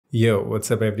Yo, what's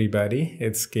up everybody?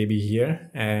 It's KB here,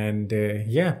 and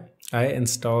I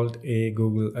installed a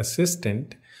Google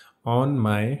Assistant on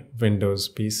my Windows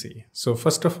PC. So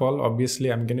first of all, obviously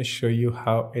I'm going to show you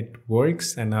how it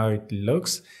works and how it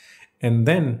looks, and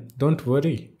then don't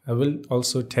worry, I will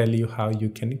also tell you how you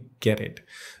can get it.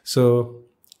 So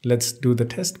let's do the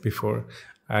test before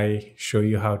I show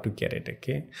you how to get it.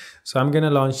 Okay, so I'm going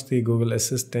to launch the Google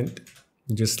Assistant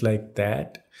just like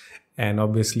that. And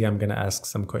obviously I'm going to ask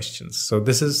some questions. So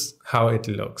this is how it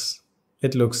looks.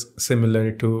 It looks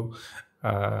similar to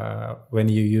when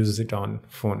you use it on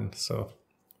phone. So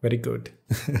very good.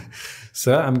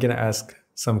 So I'm going to ask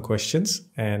some questions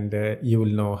and you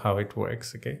will know how it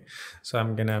works. Okay. So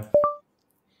I'm going to,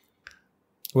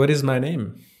 what is my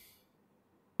name?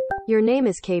 Your name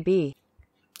is KB.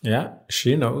 Yeah,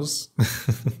 she knows.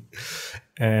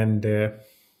 And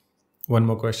one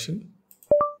more question.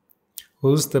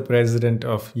 Who's the president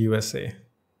of USA?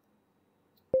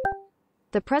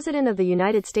 The President of the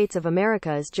United States of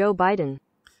America is Joe Biden.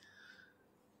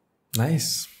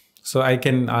 Nice. So I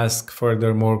can ask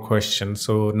further more questions.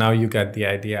 So now you got the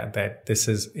idea that this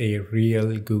is a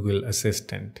real Google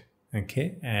Assistant.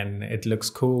 Okay. And it looks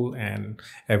cool and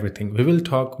everything. We will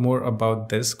talk more about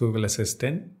this Google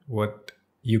Assistant, what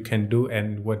you can do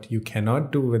and what you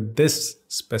cannot do with this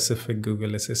specific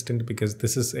Google Assistant, because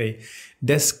this is a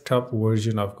desktop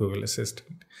version of Google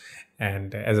Assistant.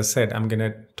 And as I said, I'm going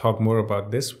to talk more about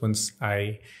this once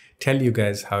I tell you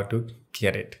guys how to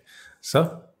get it.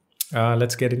 So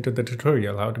let's get into the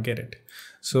tutorial, how to get it.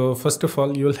 So first of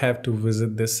all, you'll have to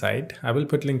visit this site. I will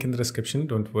put link in the description,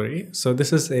 don't worry. So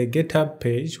this is a GitHub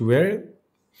page where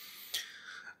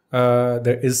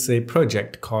there is a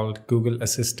project called Google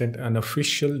Assistant, an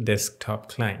official desktop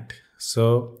client.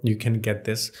 So you can get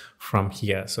this from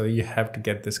here. So you have to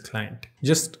get this client.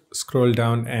 Just scroll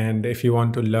down, and if you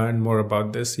want to learn more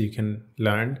about this, you can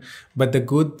learn. But the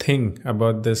good thing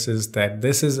about this is that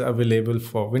this is available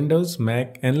for Windows,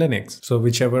 Mac, and Linux. So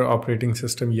whichever operating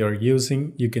system you're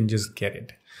using, you can just get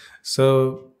it.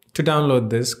 So to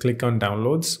download this, click on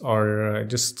downloads, or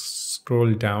just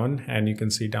scroll down and you can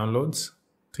see downloads.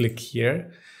 Click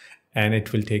here and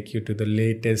it will take you to the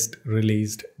latest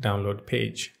released download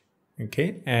page.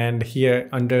 Okay, and here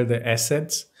under the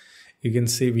assets, you can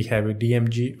see we have a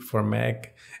DMG for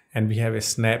Mac and we have a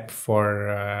snap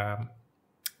for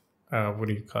what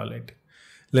do you call it,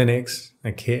 Linux.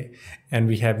 Okay, and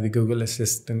we have the Google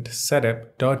Assistant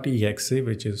setup.exe,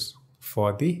 which is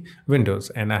for the Windows,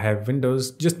 and I have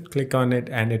Windows. Just click on it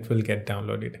and it will get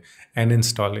downloaded and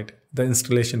install it. The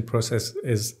installation process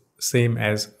is same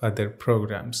as other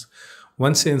programs.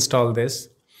 Once you install this,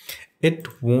 it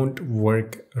won't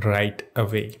work right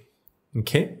away.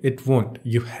 Okay, it won't.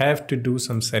 You have to do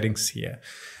some settings here.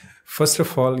 First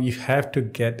of all, you have to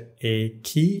get a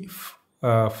key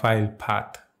file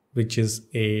path, which is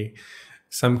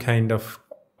some kind of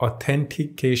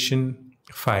authentication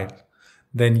file.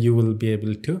 Then you will be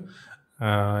able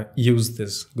to use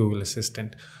this Google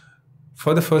Assistant.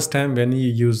 For the first time, when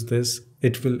you use this,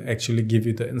 it will actually give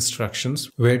you the instructions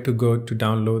where to go to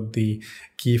download the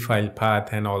key file path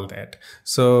and all that.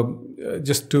 So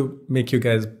just to make you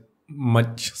guys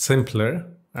much simpler,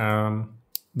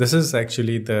 this is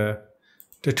actually the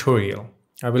tutorial.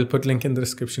 I will put link in the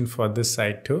description for this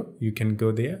site too. You can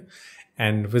go there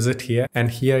and visit here.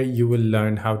 And here you will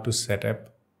learn how to set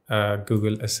up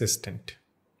Google Assistant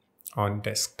on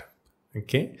desktop.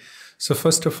 Okay, so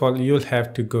first of all, you'll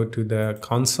have to go to the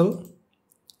console.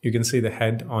 You can see the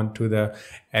head onto the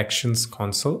Actions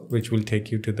console, which will take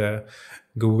you to the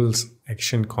Google's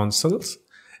Action consoles.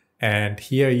 And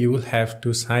here you will have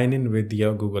to sign in with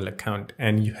your Google account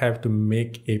and you have to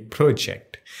make a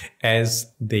project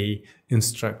as they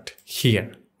instruct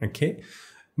here. Okay,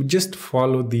 just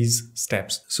follow these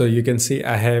steps. So you can see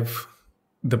I have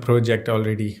the project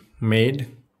already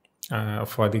made.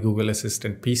 For the Google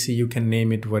Assistant PC, you can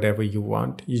name it whatever you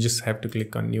want. You just have to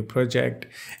click on new project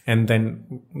and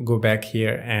then go back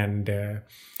here and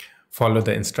follow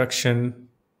the instruction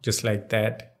just like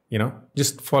that. You know,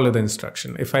 just follow the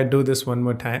instruction. If I do this one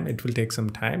more time, it will take some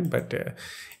time, but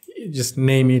just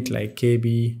name it like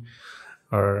KB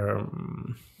or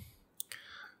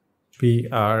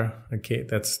PR. Okay,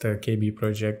 that's the KB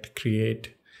project,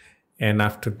 create. And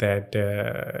after that,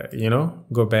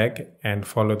 go back and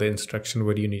follow the instruction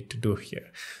what you need to do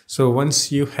here. So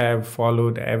once you have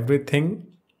followed everything,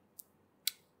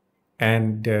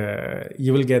 and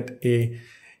you will get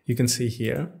you can see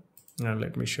here. Now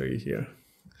let me show you here.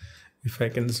 If I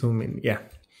can zoom in. Yeah.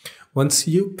 Once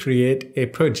you create a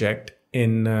project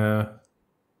in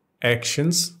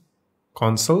Actions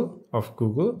console, of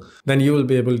Google, then you will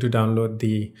be able to download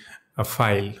the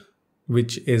file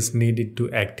which is needed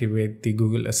to activate the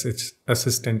Google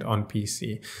Assistant on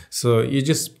PC. So you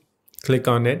just click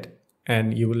on it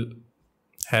and you will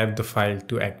have the file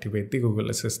to activate the Google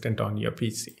Assistant on your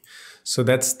PC. So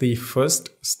that's the first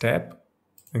step.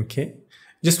 Okay,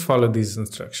 just follow these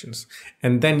instructions,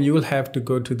 and then you will have to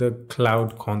go to the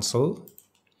Cloud Console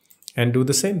and do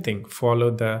the same thing.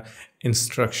 Follow the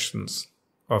instructions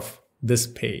of this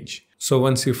page. So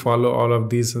once you follow all of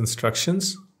these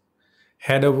instructions,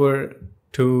 head over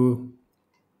to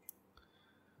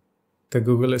the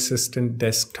Google Assistant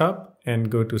desktop and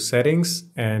go to settings,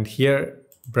 and here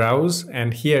browse,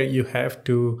 and here you have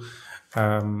to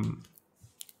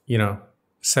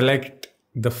select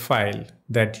the file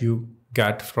that you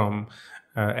got from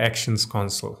Actions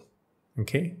Console,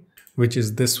 okay, which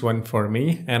is this one for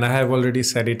me, and I have already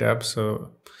set it up.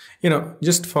 So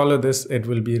just follow this. It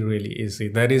will be really easy.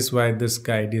 That is why this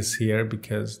guide is here,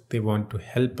 because they want to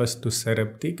help us to set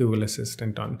up the Google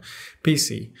Assistant on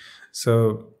PC.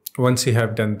 So once you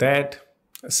have done that,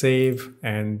 save,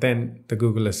 and then the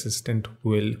Google Assistant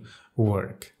will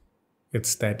work.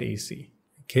 It's that easy.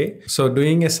 Okay, so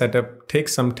doing a setup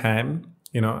takes some time.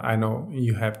 I know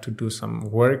you have to do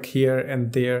some work here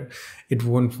and there. It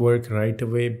won't work right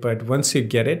away, but once you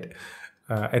get it,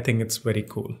 I think it's very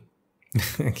cool.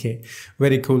 Okay,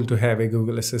 very cool to have a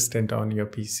Google Assistant on your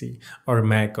PC or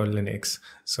Mac or Linux.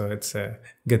 So it's a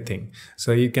good thing.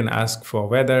 So you can ask for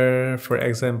weather, for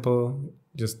example.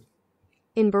 Just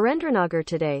in Barendranagar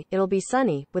today, it'll be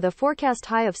sunny, with a forecast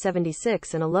high of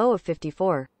 76 and a low of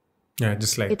 54. Yeah,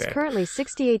 just like that. It's currently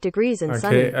 68 degrees and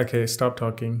sunny. Okay, stop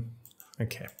talking.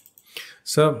 Okay,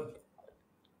 so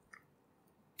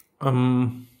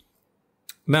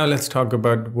now let's talk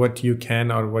about what you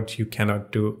can or what you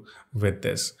cannot do with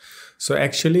this. So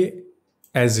actually,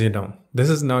 as you know, this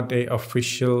is not a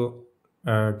official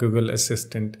Google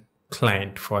Assistant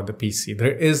client for the PC.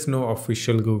 There is no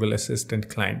official Google Assistant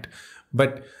client,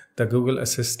 but the Google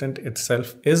Assistant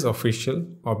itself is official.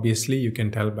 Obviously, you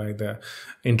can tell by the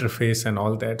interface and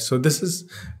all that. So this is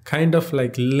kind of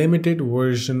like limited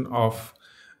version of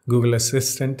Google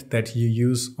Assistant that you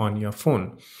use on your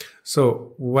phone.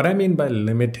 So what I mean by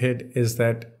limited is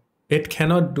that it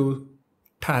cannot do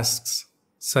tasks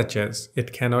such as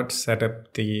it cannot set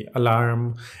up the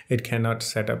alarm, it cannot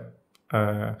set up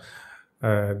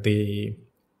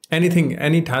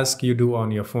any task you do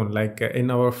on your phone. Like in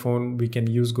our phone, we can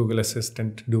use Google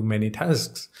Assistant to do many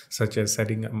tasks, such as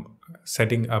setting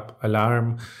up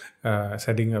alarm,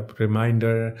 setting up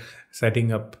reminder,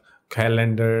 setting up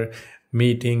calendar,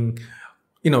 meeting.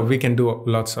 We can do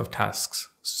lots of tasks.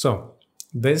 So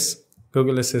this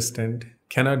Google Assistant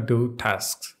cannot do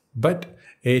tasks, but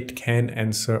it can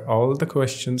answer all the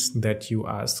questions that you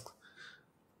ask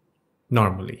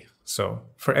normally. So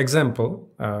for example,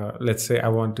 let's say I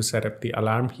want to set up the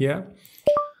alarm here.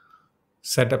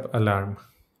 Set up alarm.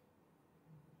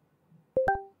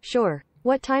 Sure.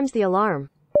 What time's the alarm?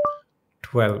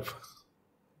 12.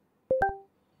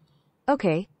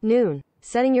 Okay, noon.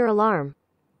 Setting your alarm.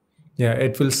 Yeah,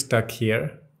 it will stuck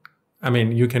here. I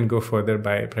mean, you can go further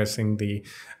by pressing the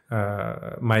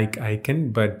mic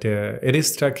icon, but it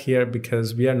is stuck here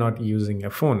because we are not using a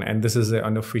phone, and this is an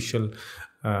unofficial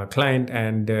client,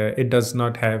 and it does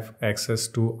not have access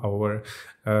to our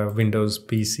Windows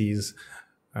PCs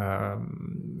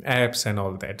apps and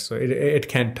all that. So it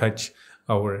can't touch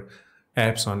our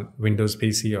apps on Windows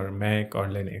PC or Mac or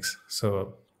Linux.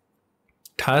 So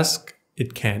task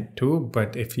it can't do,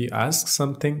 but if you ask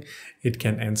something, it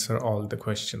can answer all the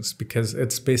questions, because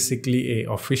it's basically a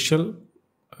official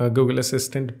Google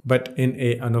Assistant, but in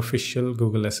a unofficial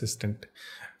Google Assistant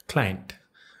client.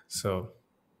 So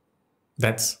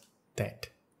that's that.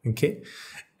 Okay,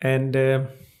 and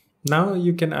now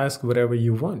you can ask whatever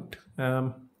you want.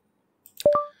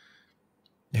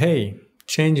 Hey,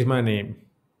 change my name.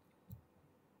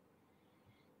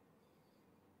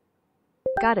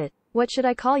 Got it. What should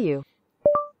I call you?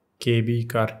 KB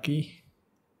Karki.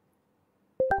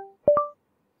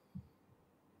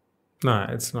 No,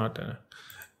 it's not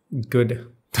good.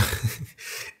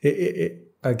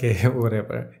 Okay,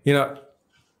 whatever.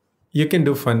 You can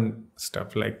do fun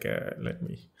stuff like,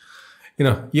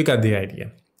 you got the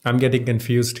idea. I'm getting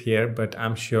confused here, but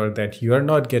I'm sure that you are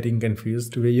not getting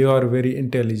confused. You are very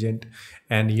intelligent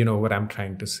and you know what I'm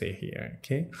trying to say here.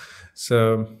 Okay,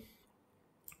 so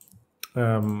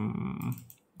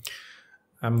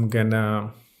I'm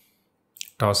gonna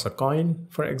toss a coin,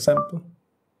 for example.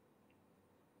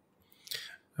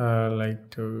 Like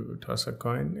to toss a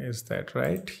coin, is that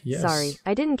right? Yes. Sorry,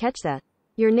 I didn't catch that.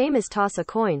 Your name is Toss a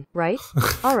Coin, right?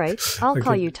 All right, I'll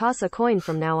call you Toss a Coin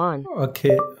from now on.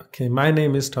 Okay, my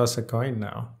name is Toss a Coin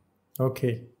now.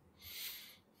 Okay.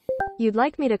 You'd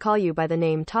like me to call you by the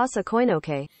name Toss a Coin,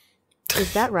 okay?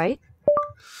 Is that right?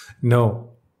 No.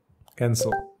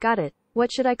 Cancel. Got it.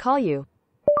 What should I call you?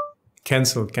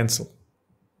 Cancel.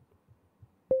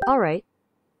 All right.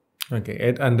 Okay,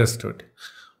 it understood.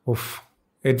 Oof.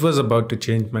 It was about to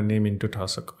change my name into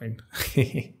Toss a Coin.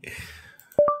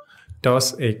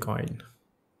 Toss a coin.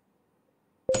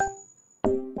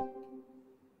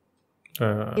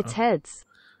 It's heads.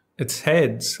 It's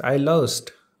heads. I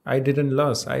lost. I didn't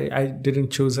lose. I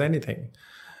didn't choose anything.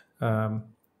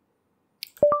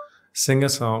 Sing a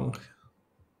song.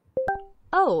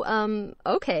 Oh,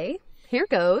 okay. Here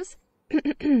goes.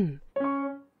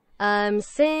 I'm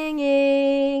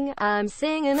singing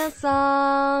a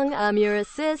song. I'm your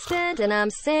assistant and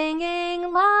I'm singing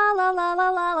la la la la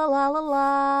la la la la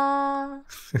la.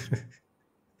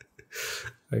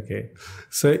 Okay.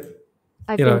 So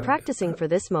I've been practicing for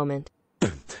this moment.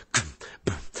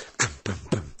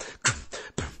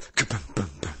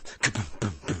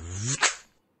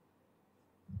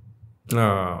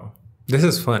 Oh, this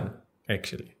is fun,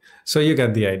 actually. So you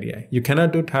got the idea. You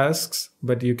cannot do tasks,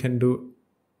 but you can do,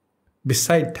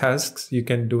 beside tasks, you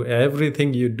can do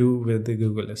everything you do with the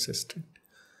Google Assistant.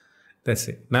 That's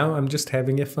it. Now I'm just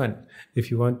having a fun.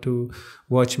 If you want to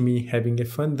watch me having a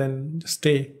fun, then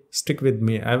stick with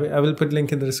me. I will put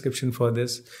link in the description for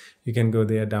this. You can go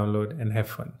there, download and have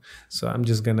fun. So I'm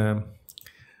just gonna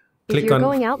click on. If you're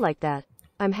going out like that,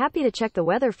 I'm happy to check the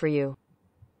weather for you.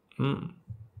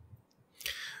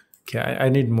 Okay, I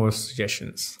need more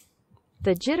suggestions.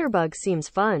 The jitterbug seems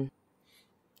fun.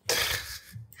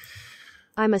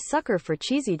 I'm a sucker for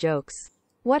cheesy jokes.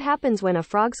 What happens when a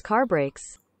frog's car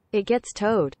breaks? It gets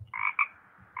towed.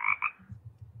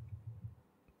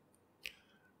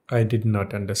 I did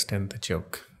not understand the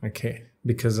joke, okay,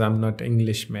 because I'm not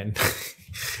Englishman.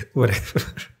 Whatever.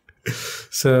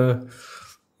 So,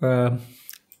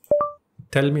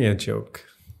 tell me a joke.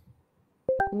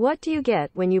 What do you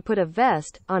get when you put a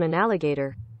vest on an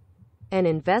alligator? An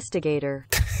investigator.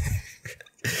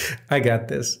 I got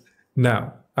this.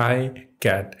 Now, I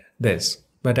got this.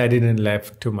 But I didn't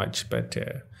laugh too much, but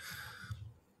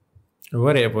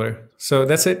whatever. So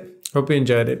that's it. Hope you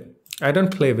enjoyed it. I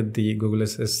don't play with the Google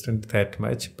Assistant that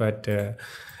much, but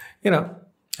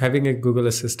having a Google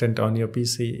Assistant on your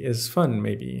PC is fun,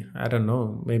 maybe. I don't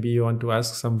know. Maybe you want to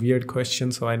ask some weird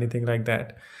questions or anything like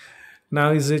that.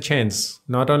 Now is a chance.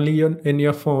 Not only in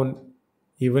your phone,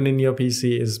 even in your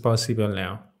PC is possible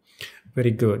now.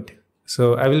 Very good.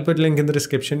 So I will put link in the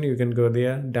description. You can go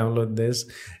there, download this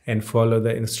and follow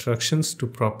the instructions to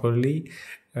properly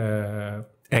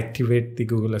activate the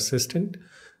Google Assistant.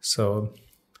 So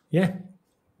yeah,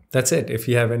 that's it. If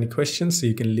you have any questions,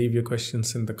 you can leave your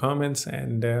questions in the comments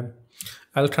and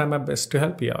I'll try my best to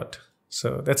help you out.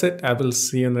 So that's it. I will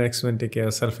see you in the next one. Take care of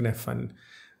yourself and have fun.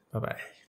 Bye-bye.